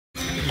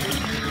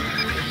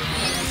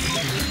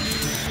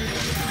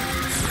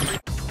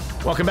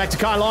Welcome back to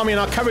Kyalami and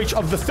our coverage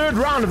of the third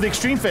round of the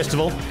Extreme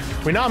Festival.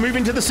 We now move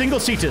into the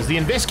single-seaters, the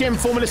Investchem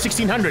Formula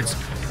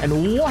 1600s.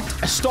 And what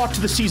a start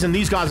to the season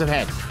these guys have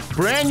had.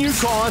 Brand new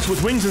cars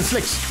with wings and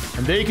slicks.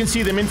 And there you can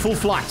see them in full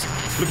flight.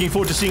 Looking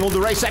forward to seeing all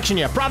the race action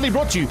here. Proudly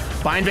brought to you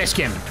by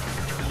Investchem.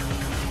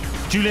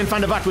 Julian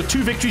van der Walt with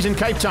 2 victories in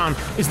Cape Town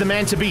is the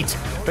man to beat.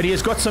 But he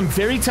has got some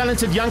very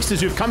talented youngsters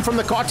who've come from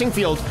the karting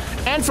field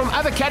and from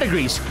other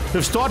categories who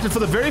have started for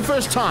the very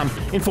first time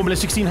in Formula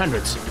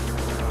 1600s.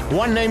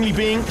 One namely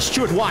being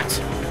Stuart White,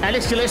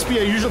 Alex Gillespie,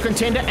 a usual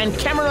contender, and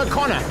Cameron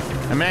O'Connor,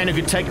 a man who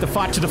could take the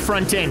fight to the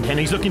front end, and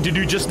he's looking to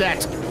do just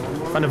that.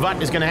 Van der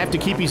Walt is going to have to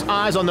keep his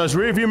eyes on those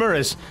rear view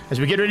mirrors as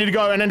we get ready to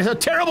go. And it's a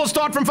terrible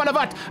start from Van der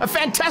Walt. A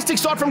fantastic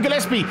start from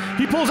Gillespie.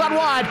 He pulls out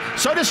wide.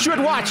 So does Stuart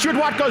White. Stuart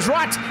White goes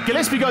right.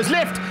 Gillespie goes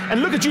left.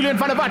 And look at Julian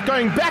van der Walt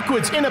going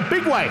backwards in a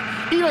big way.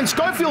 Even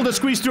Schofield has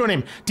squeezed through on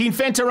him. Dean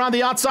Venter around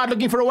the outside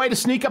looking for a way to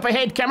sneak up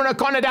ahead. Cameron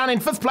O'Connor down in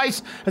 5th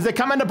place as they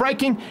come under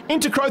braking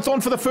into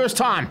Crowthorne for the first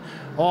time.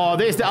 Oh,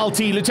 there's the LT,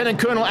 Lieutenant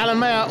Colonel Alan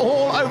Mayer,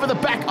 all over the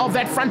back of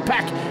that front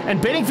pack.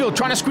 And Bedingfield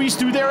trying to squeeze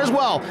through there as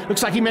well.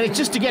 Looks like he managed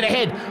just to get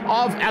ahead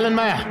of Alan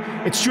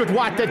Mayer. It's Stuart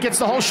White that gets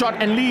the whole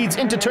shot and leads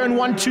into turn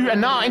 1, 2,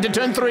 and now into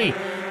turn 3.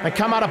 They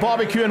come out of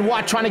barbecue and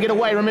White trying to get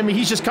away. Remember,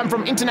 he's just come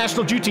from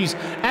international duties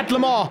at Le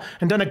Mans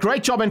and done a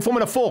great job in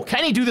Formula 4.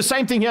 Can he do the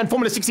same thing here in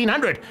Formula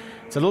 1600?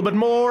 It's a little bit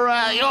more,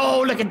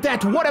 oh, look at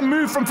that. What a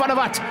move from Van der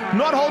Walt.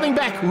 Not holding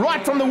back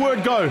right from the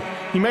word go.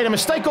 He made a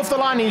mistake off the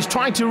line. He's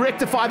trying to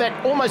rectify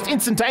that almost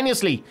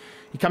instantaneously.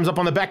 He comes up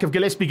on the back of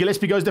Gillespie.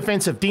 Gillespie goes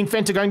defensive. Dean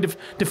Venter going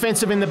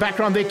defensive in the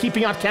background there,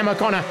 keeping out Cam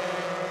O'Connor.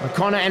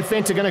 O'Connor and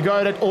Venter going to go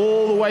at it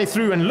all the way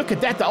through. And look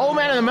at that. The old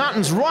man in the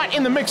mountains right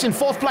in the mix in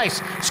 4th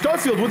place.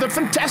 Schofield with a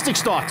fantastic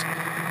start.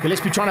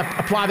 Gillespie trying to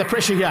apply the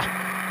pressure here.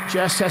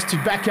 Just has to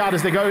back out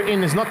as they go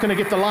in. Is not going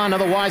to get the line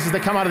otherwise as they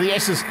come out of the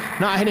S's.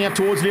 Now heading up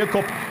towards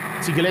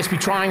Leeuwkop. See Gillespie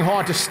trying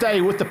hard to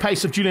stay with the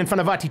pace of Julian van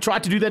der Walt. He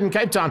tried to do that in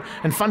Cape Town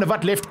and Van der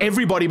Walt left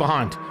everybody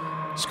behind.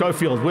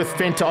 Schofield with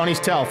Venter on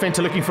his tail.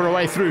 Venter looking for a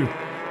way through.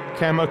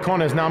 Cam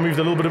O'Connor has now moved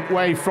a little bit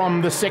away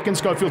from the second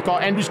Schofield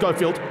car, Andrew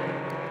Schofield.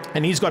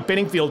 And he's got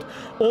Bedingfield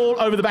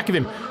all over the back of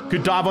him.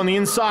 Good dive on the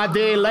inside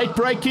there. Late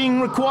braking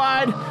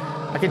required.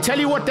 I can tell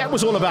you what that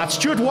was all about.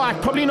 Stuart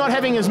White probably not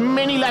having as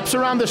many laps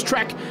around this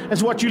track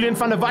as what Julian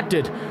van der Walt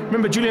did.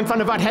 Remember, Julian van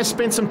der Walt has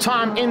spent some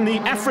time in the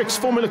Afrix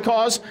Formula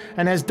cars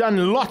and has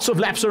done lots of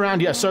laps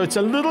around here. So it's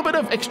a little bit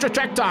of extra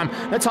track time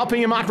that's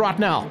helping him out right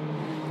now.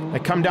 They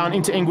come down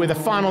into Ingwe, the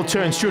final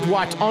turn. Stuart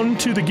White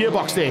onto the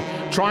gearbox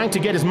there, trying to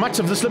get as much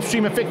of the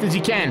slipstream effect as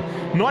he can.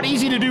 Not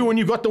easy to do when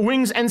you've got the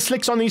wings and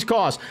slicks on these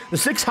cars. The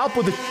slicks help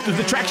with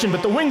the traction,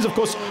 but the wings, of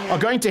course, are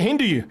going to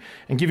hinder you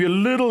and give you a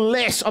little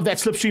less of that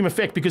slipstream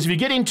effect, because if you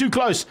get in too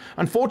close,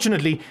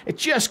 unfortunately, it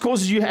just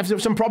causes you to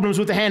have some problems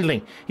with the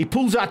handling. He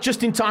pulls out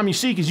just in time. You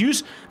see he's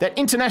used that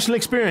international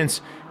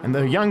experience. And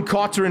the young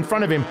karter in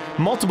front of him,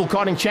 multiple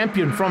karting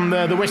champion from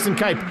the Western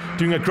Cape,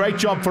 doing a great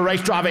job for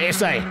Race Driver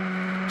SA.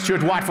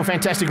 Stuart White for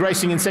fantastic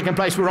racing in 2nd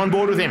place. We're on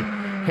board with him.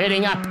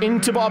 Heading up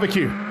into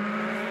barbecue.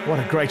 What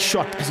a great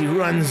shot as he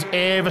runs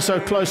ever so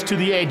close to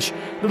the edge.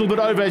 A little bit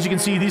over, as you can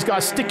see, these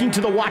guys sticking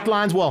to the white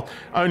lines. Well,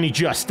 only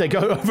just. They go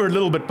over a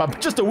little bit,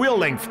 but just a wheel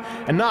length.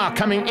 And now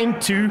coming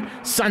into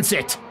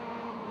Sunset.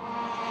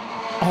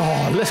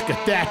 Oh, look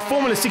at that.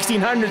 Formula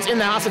 1600s in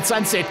the house at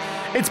Sunset.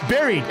 It's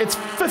buried. It's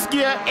 5th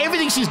gear.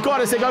 Everything she's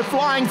got as they go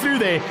flying through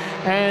there.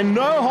 And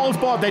no holds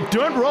barred. They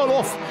don't roll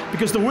off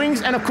because the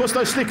wings and, of course,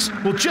 those slicks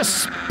will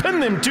just spin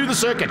them to the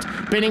circuit.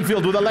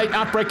 Bedingfield with a late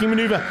outbraking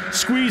maneuver,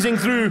 squeezing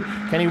through.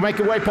 Can he make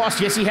a way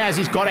past? Yes, he has.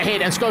 He's got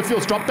ahead. And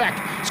Schofield's dropped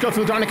back.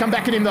 Schofield trying to come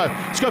back at him, though.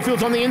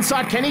 Schofield's on the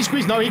inside. Can he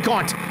squeeze? No, he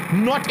can't.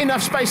 Not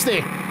enough space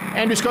there.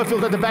 Andrew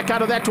Schofield at the back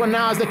out of that one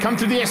now as they come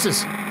through the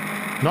S's.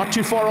 Not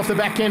too far off the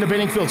back end of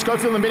Bedingfield.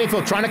 Schofield and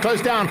Bedingfield trying to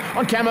close down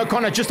on Cam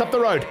O'Connor just up the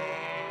road.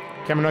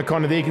 Cameron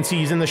O'Connor there, you can see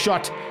he's in the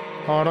shot.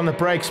 Hard on the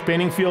brakes.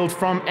 Bedingfield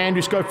from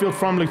Andrew Schofield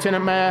from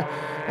Lieutenant Mayer.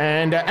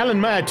 And Alan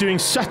Mayer doing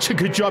such a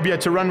good job here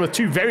to run with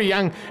 2 very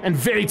young and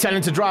very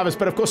talented drivers.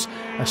 But of course,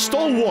 a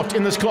stalwart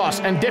in this class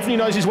and definitely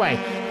knows his way.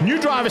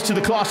 New drivers to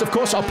the class, of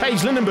course, are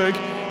Paige Lindenberg.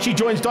 She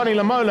joins Donnie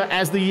Lamola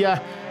as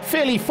the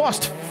fairly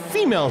fast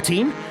female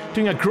team.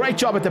 Doing a great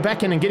job at the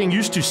back end and getting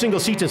used to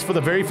single-seaters for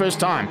the very first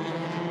time.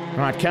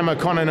 Right, Cam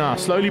O'Connor now,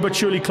 slowly but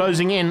surely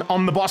closing in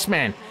on the boss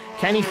man.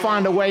 Can he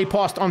find a way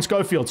past on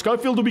Schofield?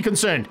 Schofield will be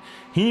concerned.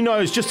 He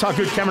knows just how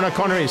good Cameron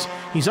O'Connor is.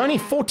 He's only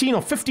 14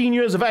 or 15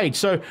 years of age,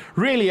 so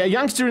really a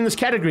youngster in this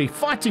category,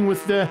 fighting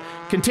with the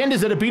contenders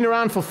that have been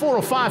around for 4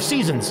 or 5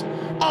 seasons.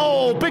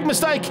 Oh, big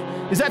mistake.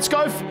 Is that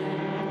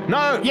Schof?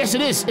 No, yes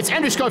it is. It's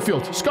Andrew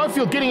Schofield.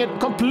 Schofield getting it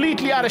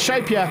completely out of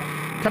shape here.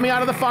 Coming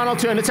out of the final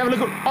turn. Let's have a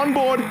look at on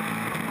board.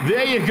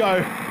 There you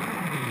go.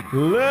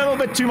 Little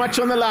bit too much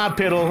on the loud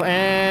pedal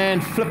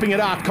and flipping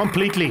it out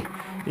completely.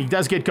 He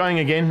does get going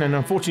again and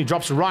unfortunately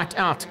drops right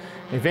out.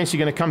 Eventually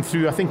going to come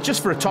through, I think,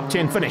 just for a top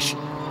 10 finish.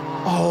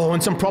 Oh,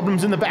 and some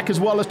problems in the back as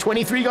well as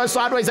 23 goes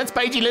sideways. That's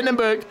Paige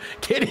Lindenberg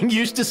getting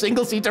used to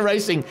single-seater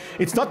racing.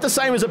 It's not the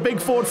same as a big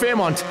Ford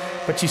Fairmont,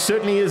 but she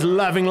certainly is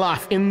loving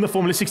life in the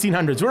Formula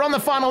 1600s. We're on the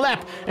final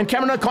lap, and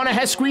Cameron O'Connor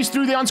has squeezed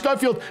through there on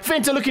Schofield.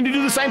 Venter looking to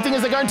do the same thing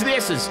as they go into the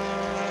S's.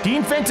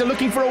 Dean Venter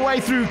looking for a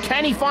way through.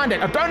 Can he find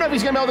it? I don't know if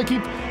he's going to be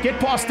able to get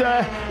past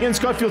Ian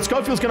Schofield.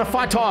 Schofield's going to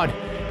fight hard.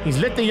 He's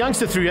let the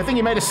youngster through. I think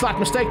he made a slight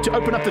mistake to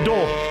open up the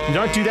door. You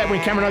don't do that when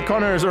Cameron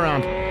O'Connor is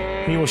around.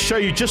 He will show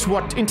you just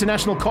what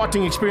international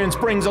karting experience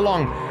brings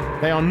along.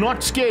 They are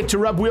not scared to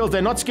rub wheels.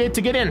 They're not scared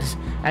to get in.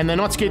 And they're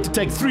not scared to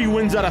take 3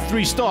 wins out of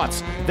 3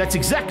 starts. That's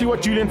exactly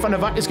what Julian van der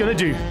Walt is going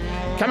to do.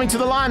 Coming to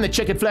the line, the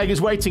checkered flag is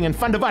waiting, and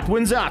van der Walt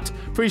wins out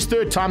for his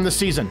 3rd time this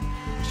season.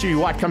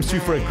 Stewie White comes through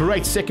for a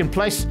great 2nd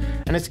place,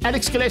 and it's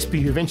Alex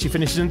Gillespie who eventually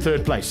finishes in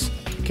 3rd place.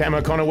 Cam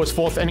O'Connor was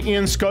 4th, and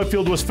Ian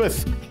Schofield was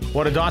 5th.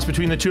 What a dance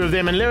between the two of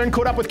them, and Laren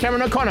caught up with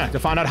Cameron O'Connor to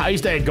find out how his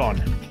day had gone.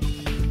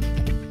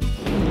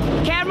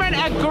 Cameron,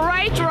 a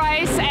great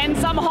race and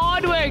some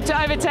hard work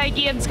to overtake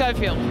Ian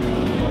Schofield.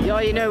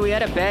 Yeah, you know, we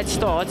had a bad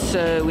start,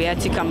 so we had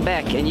to come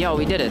back, and yeah,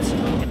 we did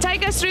it.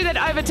 Take us through that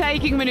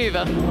overtaking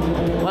maneuver.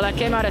 Well, I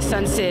came out of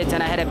Sunset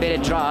and I had a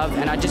better drive,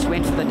 and I just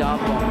went for the dark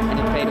bomb, and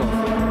it paid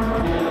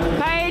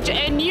off. Paige,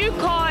 a new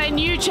car, a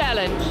new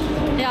challenge.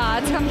 Yeah,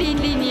 it's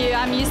completely new.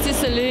 I'm used to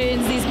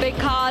saloons, these big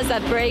cars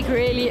that brake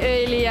really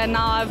early, and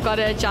now I've got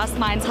to adjust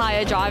my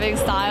entire driving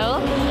style.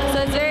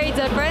 So it's very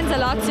different, a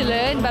lot to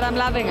learn, but I'm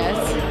loving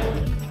it.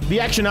 The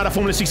action out of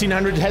Formula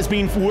 1600 has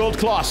been world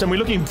class, and we're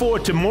looking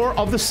forward to more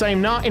of the same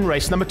now in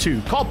race number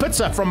 2. Carl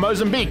Pitzer from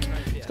Mozambique.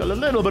 He's got a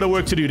little bit of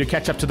work to do to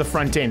catch up to the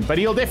front end, but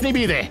he'll definitely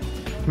be there.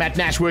 Matt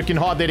Nash working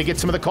hard there to get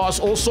some of the cars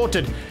all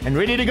sorted and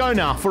ready to go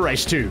now for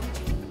race 2.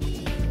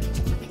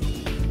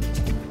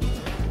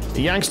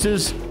 The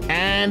youngsters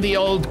and the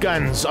old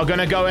guns are going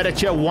to go at it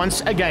here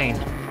once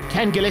again.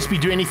 Can Gillespie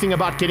do anything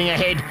about getting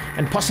ahead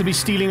and possibly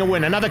stealing a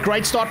win? Another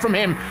great start from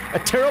him. A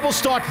terrible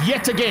start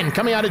yet again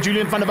coming out of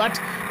Julian van der Walt,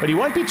 but he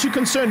won't be too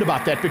concerned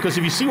about that, because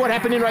if you see what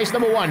happened in race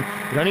number 1,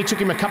 it only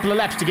took him a couple of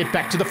laps to get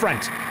back to the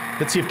front.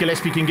 Let's see if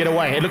Gillespie can get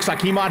away. It looks like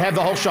he might have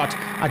the whole shot.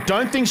 I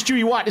don't think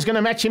Stewie White is going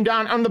to match him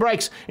down on the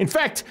brakes. In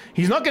fact,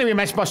 he's not going to be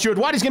matched by Stuart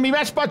White. He's going to be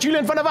matched by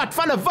Julian van der Walt.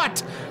 Van der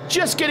Walt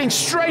just getting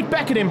straight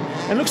back at him,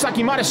 and looks like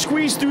he might have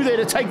squeezed through there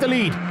to take the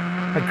lead.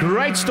 A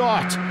great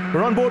start.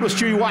 We're on board with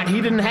Stewie White.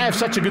 He didn't have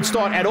such a good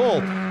start at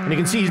all. And you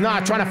can see he's now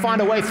trying to find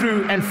a way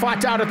through and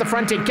fight out at the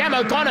front end. Cam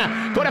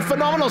O'Connor got a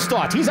phenomenal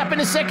start. He's up in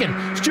his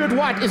 2nd. Stuart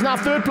White is now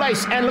 3rd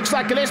place, and looks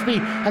like Gillespie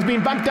has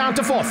been bumped down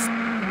to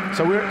 4th.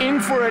 So we're in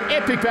for an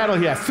epic battle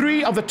here.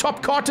 3 of the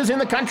top karters in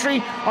the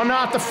country are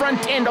now at the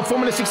front end of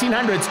Formula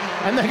 1600s,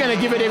 and they're going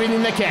to give it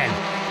everything they can.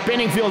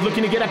 Benningfield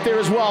looking to get up there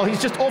as well.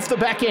 He's just off the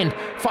back end,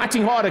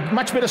 fighting hard. A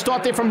much better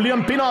start there from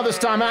Leon Pinar this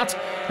time out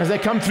as they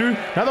come through.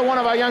 Another one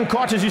of our young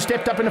karters who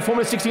stepped up in the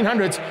Formula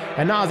 1600s,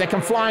 and now as they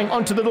come flying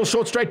onto the little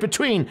short straight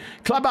between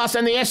Clubhouse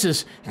and the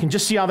S's, you can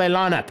just see how they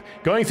line up.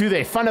 Going through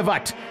there, Van der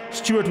Walt,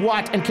 Stuart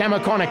White and Cam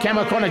O'Connor. Cam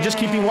O'Connor just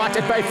keeping White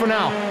at bay for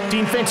now.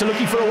 Dean Venter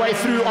looking for a way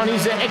through on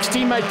his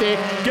ex-teammate there,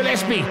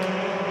 Gillespie.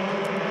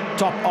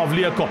 Top of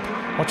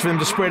Leeuwkop. Watch for them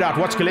to spread out.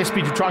 Watch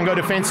Gillespie to try and go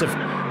defensive.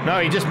 No,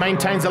 he just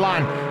maintains the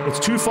line. It's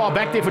too far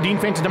back there for Dean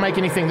Venter to make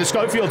anything. The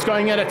Schofield's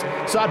going at it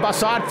side by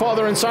side.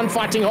 Father and son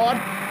fighting hard.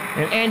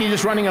 And Andy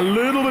just running a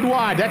little bit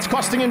wide. That's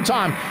costing him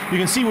time. You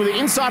can see with the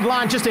inside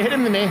line just ahead of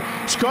him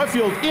there,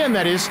 Schofield, Ian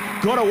that is,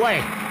 got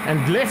away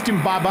and left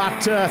him by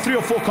about 3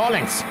 or 4 car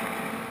lengths.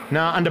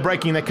 Now under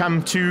braking they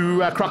come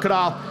to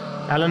Crocodile.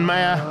 Alan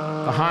Mayer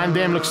behind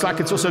them. Looks like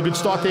it's also a good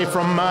start there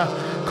from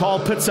Carl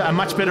Pitzer. A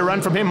much better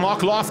run from him.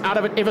 Mark Larth out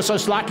of it ever so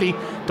slightly.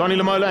 Donnie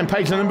Lamola and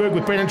Paige Lindenberg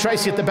with Brendan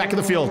Tracy at the back of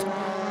the field.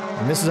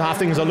 And this is how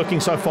things are looking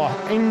so far.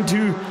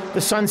 Into the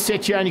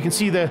sunset here, and you can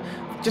see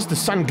just the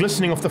sun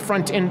glistening off the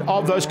front end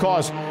of those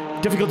cars.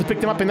 Difficult to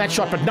pick them up in that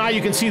shot, but now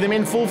you can see them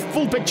in full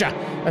picture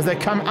as they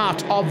come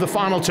out of the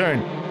final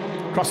turn.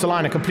 Cross the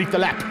line and complete the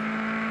lap.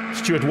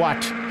 Stuart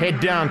White,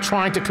 head down,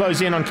 trying to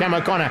close in on Cam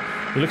O'Connor.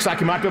 He looks like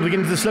he might be able to get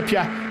into the slip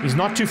here. He's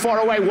not too far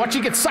away. Watch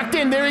it get sucked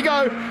in. There he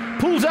go.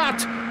 Pulls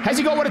out. Has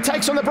he got what it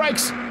takes on the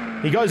brakes?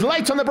 He goes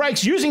late on the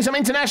brakes, using some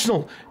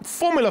international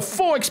Formula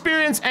 4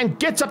 experience, and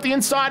gets up the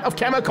inside of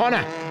Cam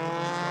O'Connor.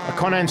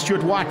 O'Connor and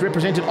Stuart White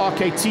represented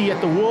RKT at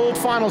the World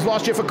Finals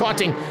last year for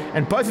karting,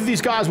 and both of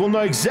these guys will know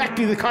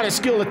exactly the kind of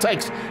skill it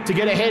takes to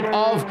get ahead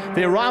of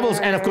their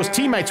rivals and, of course,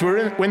 teammates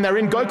when they're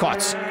in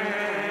go-karts.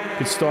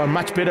 Good start,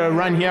 much better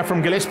run here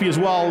from Gillespie as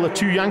well. The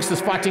 2 youngsters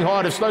fighting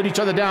hard have slowed each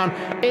other down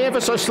ever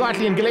so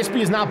slightly, and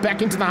Gillespie is now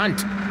back into the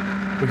hunt.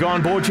 We go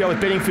on board here with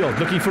Benningfield,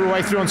 looking for a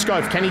way through on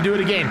Scope. Can he do it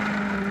again?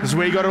 This is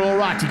where he got it all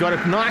right. He got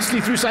it nicely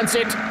through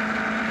Sunset.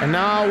 And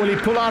now will he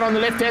pull out on the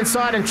left-hand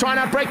side and try and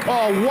outbrake?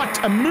 Oh,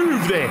 what a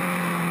move there.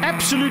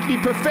 Absolutely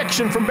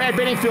perfection from Brad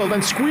Benningfield,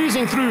 and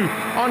squeezing through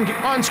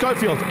on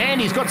Schofield.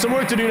 And he's got some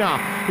work to do now.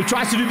 He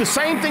tries to do the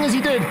same thing as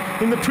he did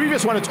in the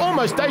previous one. It's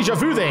almost deja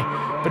vu there,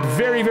 but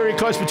very, very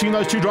close between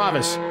those 2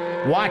 drivers.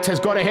 White has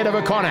got ahead of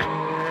O'Connor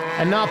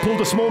and now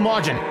pulled a small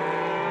margin.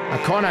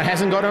 O'Connor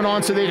hasn't got an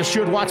answer there to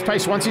Stuart White's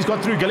pace once he's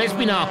got through.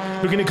 Gillespie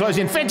now looking to close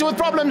in. Venter with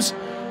problems.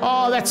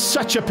 Oh, that's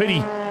such a pity.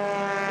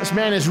 This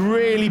man is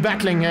really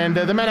battling, and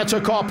the Manitou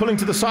car pulling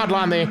to the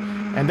sideline there,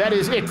 and that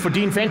is it for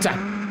Dean Fenter.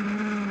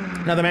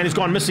 Another man who's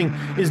gone missing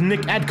is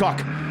Nick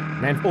Adcock.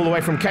 Man all the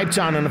way from Cape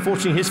Town, and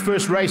unfortunately his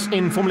first race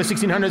in Formula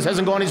 1600s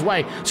hasn't gone his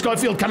way.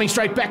 Schofield coming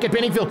straight back at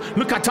Benningfield.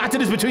 Look how tight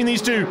it is between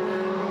these two.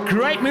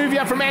 Great move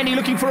here from Andy,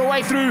 looking for a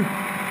way through.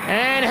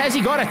 And has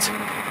he got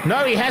it?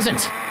 No, he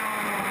hasn't.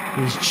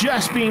 He's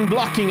just been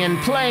blocking and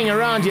playing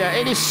around here.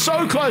 It is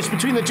so close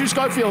between the two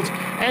Schofields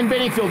and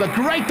Benningfield. A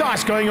great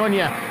dice going on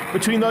here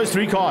between those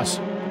three cars.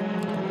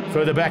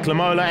 Further back,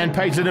 Lamola and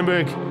Paige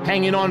Lindenberg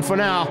hanging on for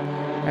now.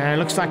 And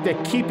looks like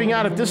they're keeping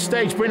out at this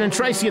stage Brendan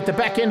Tracy at the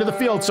back end of the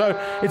field. So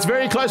it's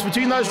very close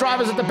between those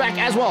drivers at the back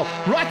as well.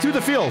 Right through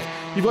the field.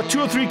 You've got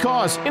 2 or 3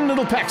 cars in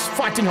little packs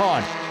fighting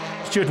hard.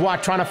 Stuart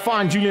White trying to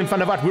find Julian van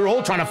der Walt. We're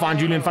all trying to find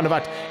Julian van der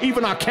Walt.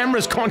 Even our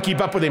cameras can't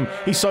keep up with him.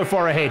 He's so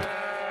far ahead.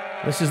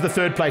 This is the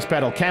third place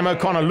battle. Cam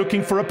O'Connor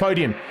looking for a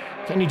podium.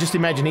 Can you just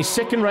imagine his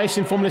second race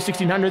in Formula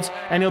 1600s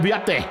and he'll be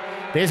up there.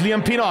 There's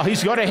Liam Pienaar.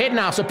 He's got ahead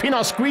now. So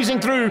Pienaar squeezing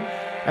through.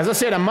 As I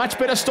said, a much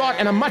better start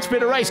and a much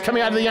better race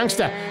coming out of the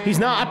youngster. He's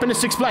now up into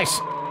 6th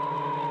place.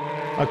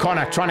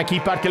 O'Connor trying to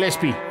keep out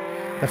Gillespie.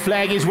 The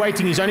flag is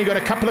waiting. He's only got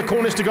a couple of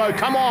corners to go.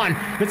 Come on.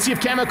 Let's see if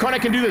Cam O'Connor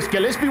can do this.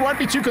 Gillespie won't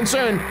be too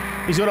concerned.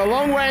 He's got a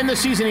long way in the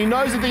season. He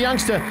knows that the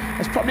youngster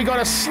has probably got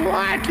a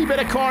slightly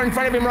better car in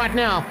front of him right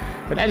now.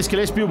 But Alice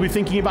Gillespie will be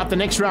thinking about the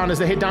next round as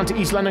they head down to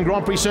East London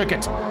Grand Prix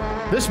Circuit.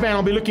 This man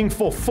will be looking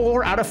for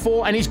 4 out of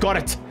 4, and he's got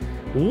it.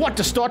 What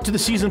a start to the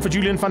season for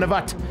Julian van der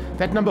Walt.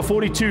 That number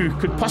 42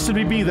 could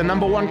possibly be the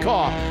number 1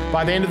 car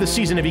by the end of the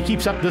season if he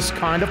keeps up this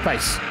kind of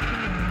pace.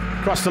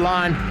 Across the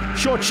line,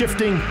 short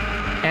shifting,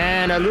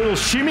 and a little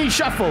shimmy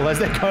shuffle as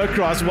they go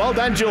across. Well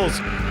done, Jules.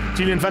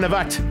 Julian van der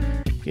Walt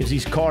gives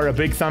his car a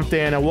big thump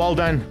there, and a well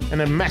done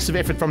and a massive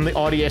effort from the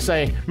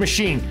RDSA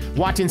machine.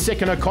 White in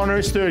 2nd, O'Connor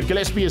is 3rd,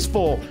 Gillespie is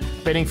 4,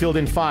 Benningfield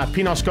in 5,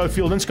 Pienaar,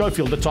 Schofield, and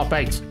Schofield the top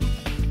 8.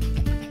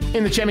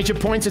 In the championship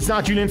points, it's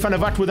now Julian van der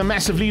Walt with a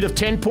massive lead of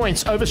 10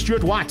 points over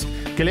Stuart White.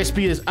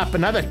 Gillespie is up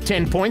another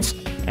 10 points,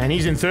 and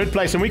he's in 3rd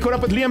place. And we caught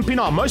up with Liam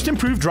Pienaar, most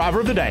improved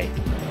driver of the day.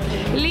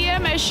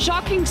 Liam, a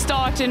shocking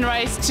start in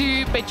race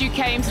 2, but you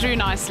came through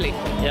nicely.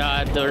 Yeah, I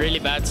had a really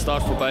bad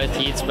start for both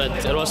heats,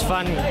 but it was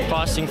fun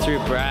passing through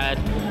Brad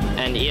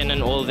and Ian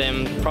and all of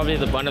them. Probably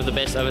one of the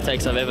best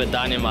overtakes I've ever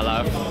done in my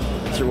life.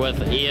 Through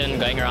with Ian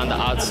going around the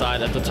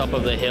outside at the top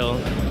of the hill.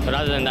 But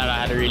other than that, I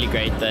had a really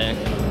great day.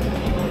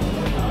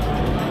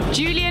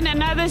 Julian,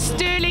 another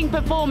sterling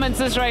performance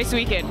this race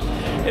weekend.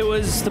 It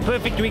was the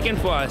perfect weekend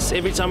for us.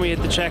 Every time we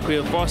hit the track, we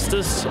were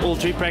fastest. All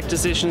 3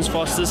 practice sessions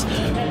fastest.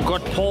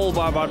 Got pole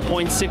by about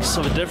 0.6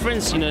 of a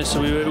difference, you know,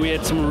 so we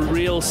had some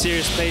real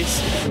serious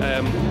pace.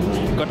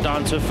 Got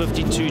down to a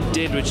 52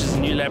 dead, which is a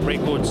new lap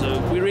record. So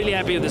we're really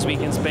happy with this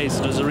weekend's pace.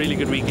 It was a really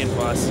good weekend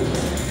for us.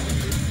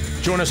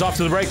 Join us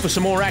after the break for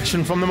some more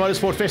action from the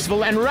Motorsport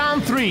Festival and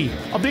round 3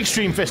 of the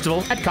Extreme Festival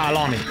at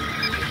Kyalami.